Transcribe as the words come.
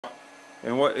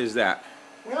And what is that?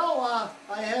 Well,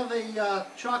 I have a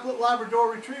chocolate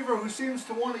Labrador Retriever who seems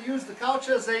to want to use the couch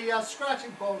as a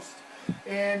scratching post,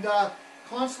 and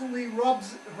constantly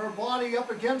rubs her body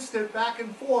up against it back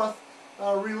and forth,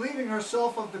 relieving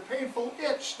herself of the painful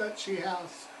itch that she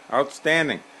has.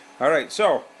 Outstanding. All right,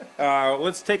 so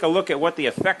let's take a look at what the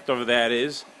effect of that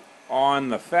is on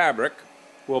the fabric.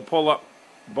 We'll pull up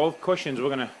both cushions. We're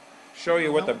going to show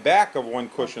you what the back of one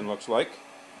cushion looks like.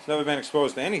 It's never been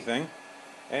exposed to anything.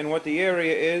 And what the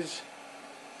area is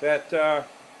that, that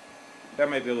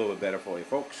might be a little bit better for you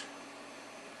folks,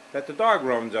 that the dog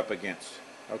runs up against.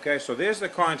 Okay, so there's the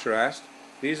contrast.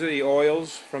 These are the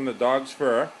oils from the dog's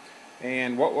fur.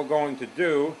 And what we're going to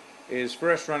do is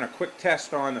first run a quick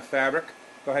test on the fabric.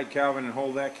 Go ahead, Calvin, and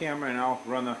hold that camera, and I'll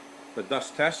run the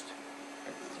dust test.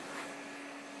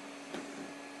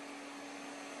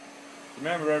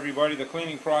 Remember, everybody, the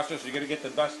cleaning process, you're going to get the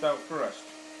dust out first.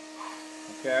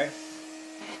 Okay?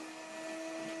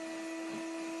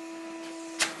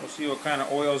 We'll see what kind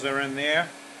of oils are in there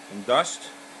and dust.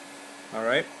 All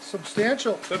right?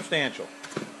 Substantial. Substantial.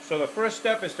 So the first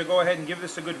step is to go ahead and give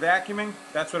this a good vacuuming.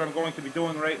 That's what I'm going to be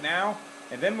doing right now.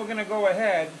 And then we're going to go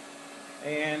ahead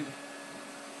and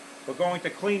we're going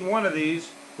to clean one of these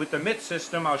with the mitt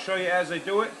system. I'll show you as I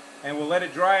do it, and we'll let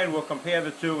it dry and we'll compare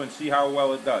the two and see how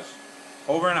well it does.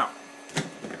 Over and out.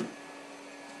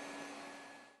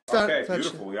 Okay,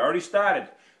 beautiful. We already started.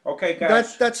 Okay,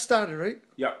 guys. That started, right?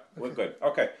 Yeah, we're good.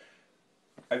 Okay.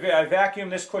 I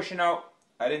vacuumed this cushion out.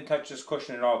 I didn't touch this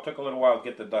cushion at all. It took a little while to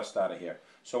get the dust out of here.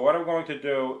 So what I'm going to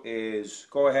do is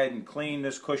go ahead and clean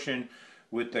this cushion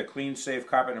with the Clean Safe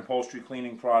Carpet and Upholstery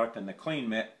Cleaning Product and the Clean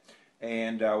Mitt.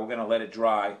 And we're going to let it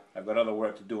dry. I've got other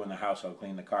work to do in the house. I'll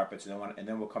clean the carpets, and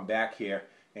then we'll come back here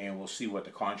and we'll see what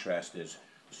the contrast is.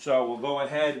 So we'll go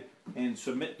ahead and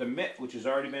submit the mitt, which has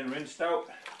already been rinsed out,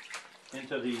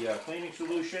 into the cleaning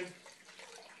solution.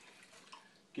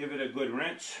 Give it a good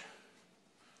rinse.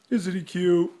 Isn't he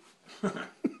cute?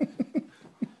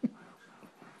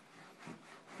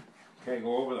 Okay,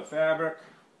 go over the fabric.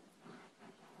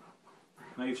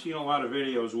 Now, you've seen a lot of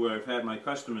videos where I've had my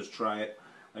customers try it.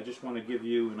 I just want to give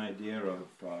you an idea of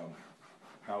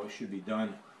how it should be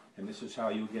done, and this is how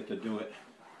you get to do it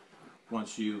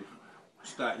once you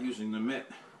start using the mitt.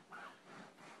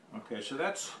 Okay, so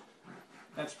that's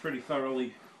pretty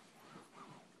thoroughly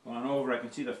gone over. I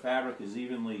can see the fabric is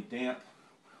evenly damp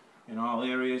in all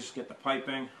areas. Get the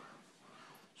piping.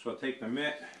 So I'll take the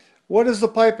mitt. What is the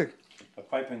piping? The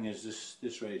piping is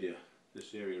this right here,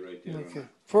 this area right there. Okay,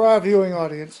 for our viewing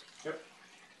audience. Yep.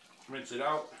 Rinse it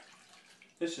out.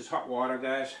 This is hot water,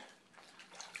 guys.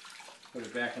 Put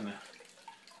it back in the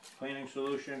cleaning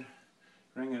solution.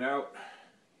 Wring it out.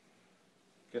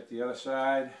 Get the other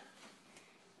side.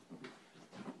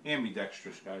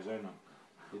 Ambidextrous, guys, I know.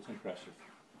 It's impressive.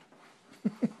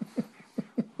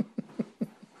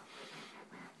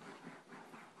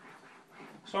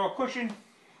 So a cushion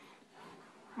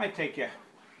might take you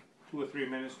 2 or 3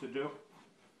 minutes to do.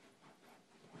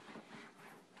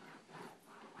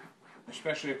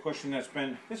 Especially a cushion that's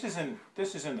been, this is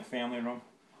in the family room.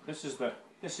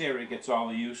 This area gets all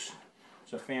the use.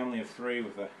 It's a family of 3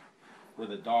 with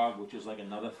a dog, which is like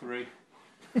another 3.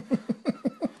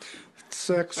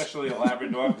 6. Especially a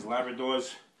Labrador, because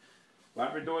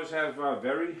Labradors have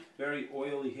very, very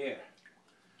oily hair,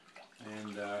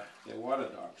 and they're water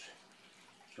dogs.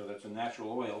 So that's a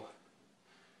natural oil,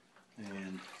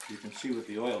 and you can see what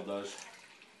the oil does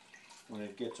when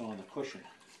it gets on the cushion.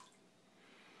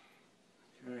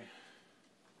 Okay.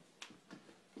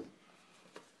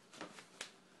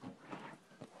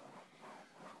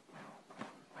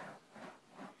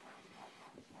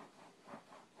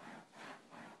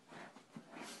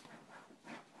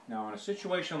 Now, in a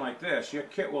situation like this, your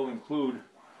kit will include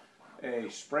a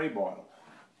spray bottle,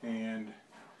 and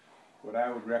what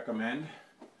I would recommend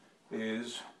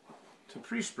is to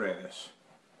pre-spray this.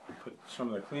 Put some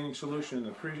of the cleaning solution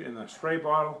in the spray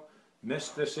bottle,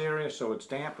 mist this area so it's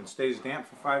damp and stays damp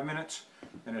for 5 minutes,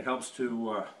 and it helps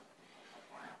to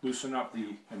loosen up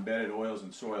the embedded oils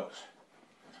and soils.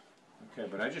 Okay,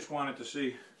 but I just wanted to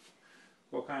see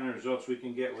what kind of results we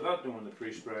can get without doing the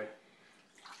pre-spray.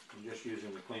 I'm just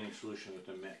using the cleaning solution with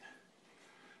the mitt.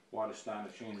 Water's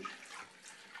starting to change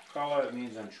color. It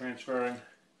means I'm transferring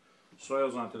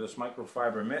soils onto this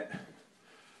microfiber mitt.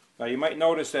 Now you might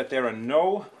notice that there are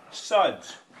no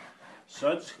suds.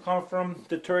 Suds come from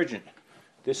detergent.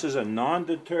 This is a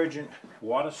non-detergent,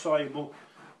 water-soluble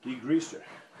degreaser.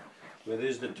 Where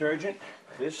there's detergent,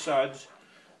 there's suds.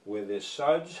 Where there's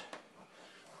suds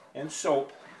and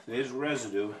soap, there's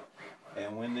residue.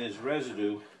 And when there's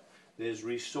residue, there's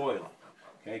resoiling.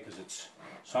 Okay, because it's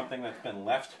something that's been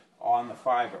left on the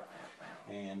fiber.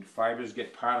 And fibers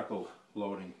get particle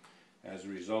loading as a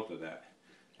result of that.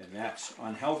 And that's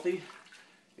unhealthy.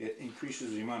 It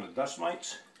increases the amount of dust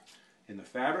mites in the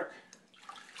fabric,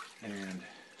 and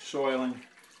soiling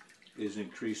is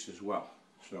increased as well.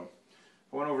 So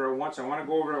I went over it once. I want to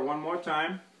go over it one more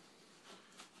time.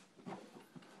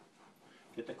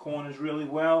 Get the corners really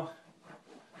well.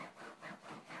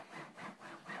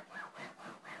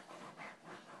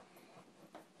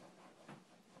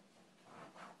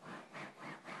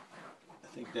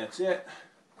 I think that's it.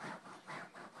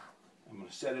 I'm going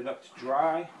to set it up to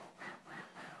dry.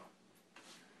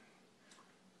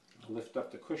 Lift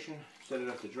up the cushion, set it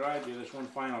up to dry, do this one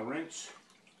final rinse.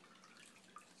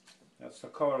 That's the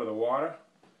color of the water.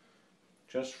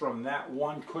 Just from that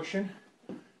one cushion,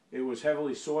 it was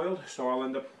heavily soiled, so I'll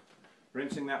end up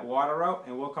rinsing that water out,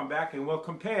 and we'll come back and we'll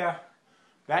compare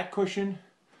that cushion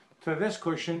to this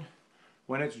cushion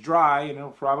when it's dry, and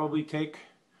it'll probably take,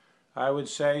 I would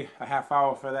say, a half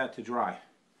hour for that to dry.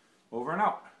 Over and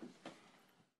out.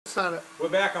 We're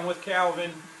back. I'm with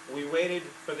Calvin. We waited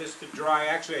for this to dry.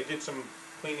 Actually, I did some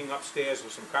cleaning upstairs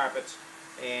with some carpets,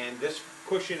 and this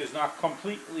cushion is not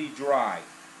completely dry.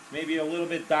 Maybe a little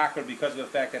bit darker because of the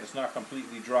fact that it's not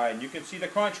completely dry. And you can see the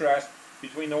contrast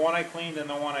between the one I cleaned and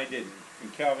the one I didn't.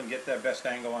 And Calvin, get that best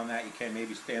angle on that. You can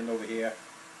maybe stand over here.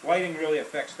 Lighting really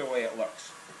affects the way it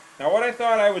looks. Now, what I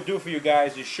thought I would do for you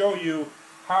guys is show you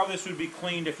how this would be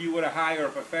cleaned if you were to hire a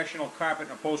professional carpet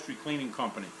and upholstery cleaning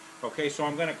company. Okay, so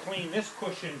I'm going to clean this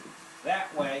cushion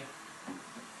that way.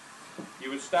 They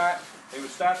would start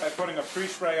by putting a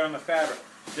pre-spray on the fabric.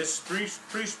 This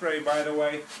pre-spray, by the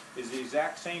way, is the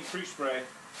exact same pre-spray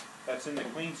that's in the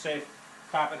Clean Safe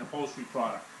carpet and upholstery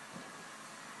product.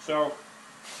 So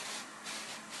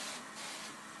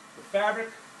the fabric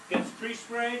gets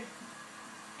pre-sprayed.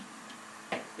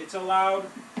 It's allowed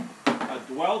a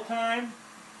dwell time,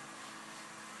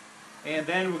 and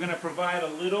then we're going to provide a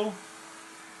little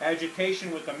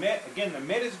agitation with the mitt. Again, the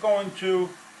mitt is going to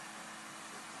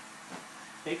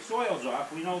take soils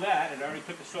off. We know that. It already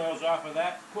took the soils off of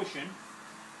that cushion.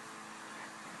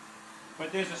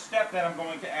 But there's a step that I'm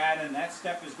going to add, and that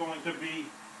step is going to be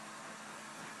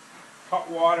hot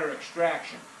water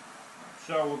extraction.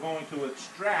 So we're going to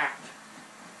extract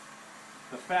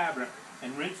the fabric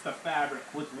and rinse the fabric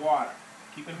with water.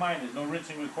 Keep in mind, there's no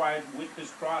rinsing required with this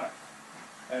product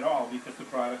at all, because the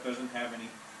product doesn't have any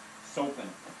soap in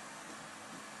it.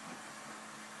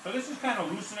 So this is kind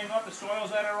of loosening up the soils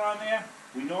that are on there.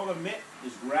 We know the mitt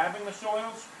is grabbing the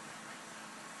soils.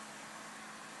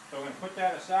 So we're going to put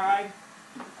that aside.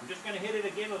 I'm just going to hit it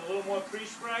again with a little more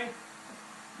pre-spray.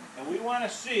 And we want to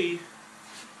see,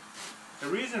 the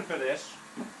reason for this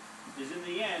is in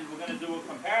the end we're going to do a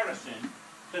comparison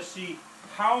to see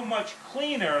how much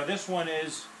cleaner this one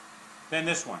is than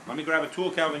this one. Let me grab a tool,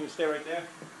 Calvin, you stay right there.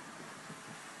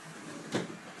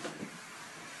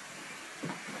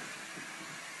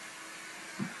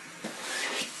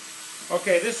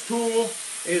 Okay, this tool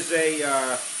is a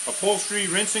upholstery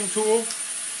rinsing tool.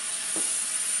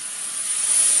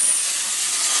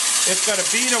 It's got a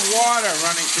bead of water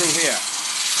running through here.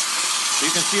 So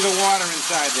you can see the water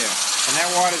inside there. And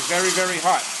that water is very, very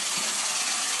hot.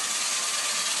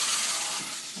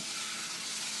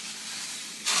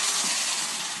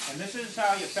 And this is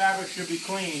how your fabric should be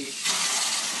cleaned if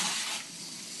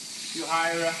you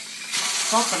hire a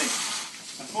company.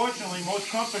 Unfortunately, most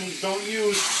companies don't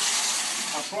use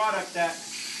a product that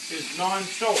is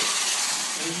non-soap.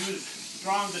 They use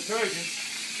strong detergents,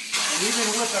 and even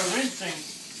with a rinsing,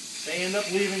 they end up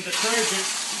leaving detergent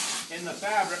in the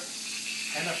fabric,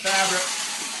 and the fabric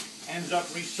ends up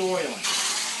resoiling.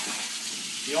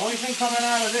 The only thing coming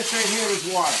out of this right here is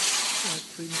water.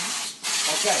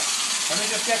 Okay, let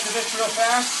me just get to this real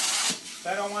fast.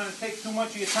 I don't want to take too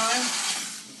much of your time.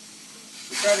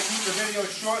 We try to keep the video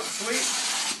short and sweet.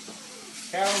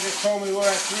 Calvin just told me we're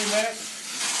at 3 minutes.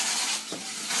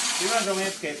 He runs a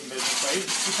landscaping business, so he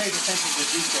pays attention to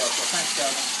detail, so thanks,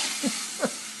 Calvin.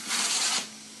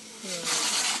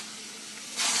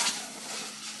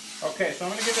 Okay, so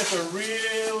I'm going to give this a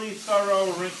really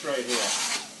thorough rinse right here.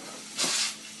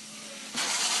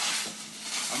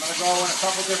 I'm going to go in a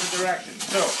couple different directions.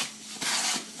 So,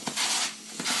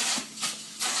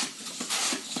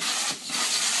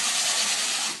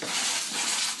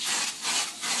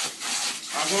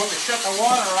 I'm going to shut the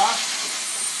water off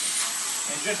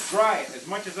and just dry it as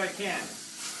much as I can.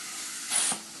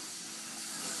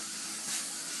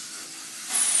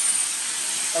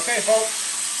 Okay, folks,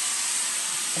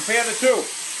 compare the two.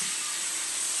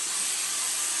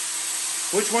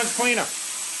 Which one's cleaner?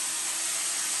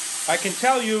 I can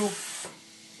tell you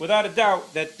without a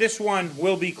doubt that this one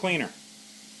will be cleaner.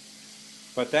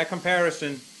 But that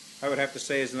comparison, I would have to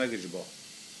say, is negligible.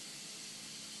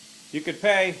 You could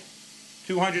pay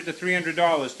 $200 to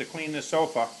 $300 to clean this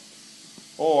sofa,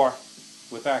 or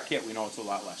with our kit we know it's a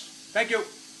lot less. Thank you.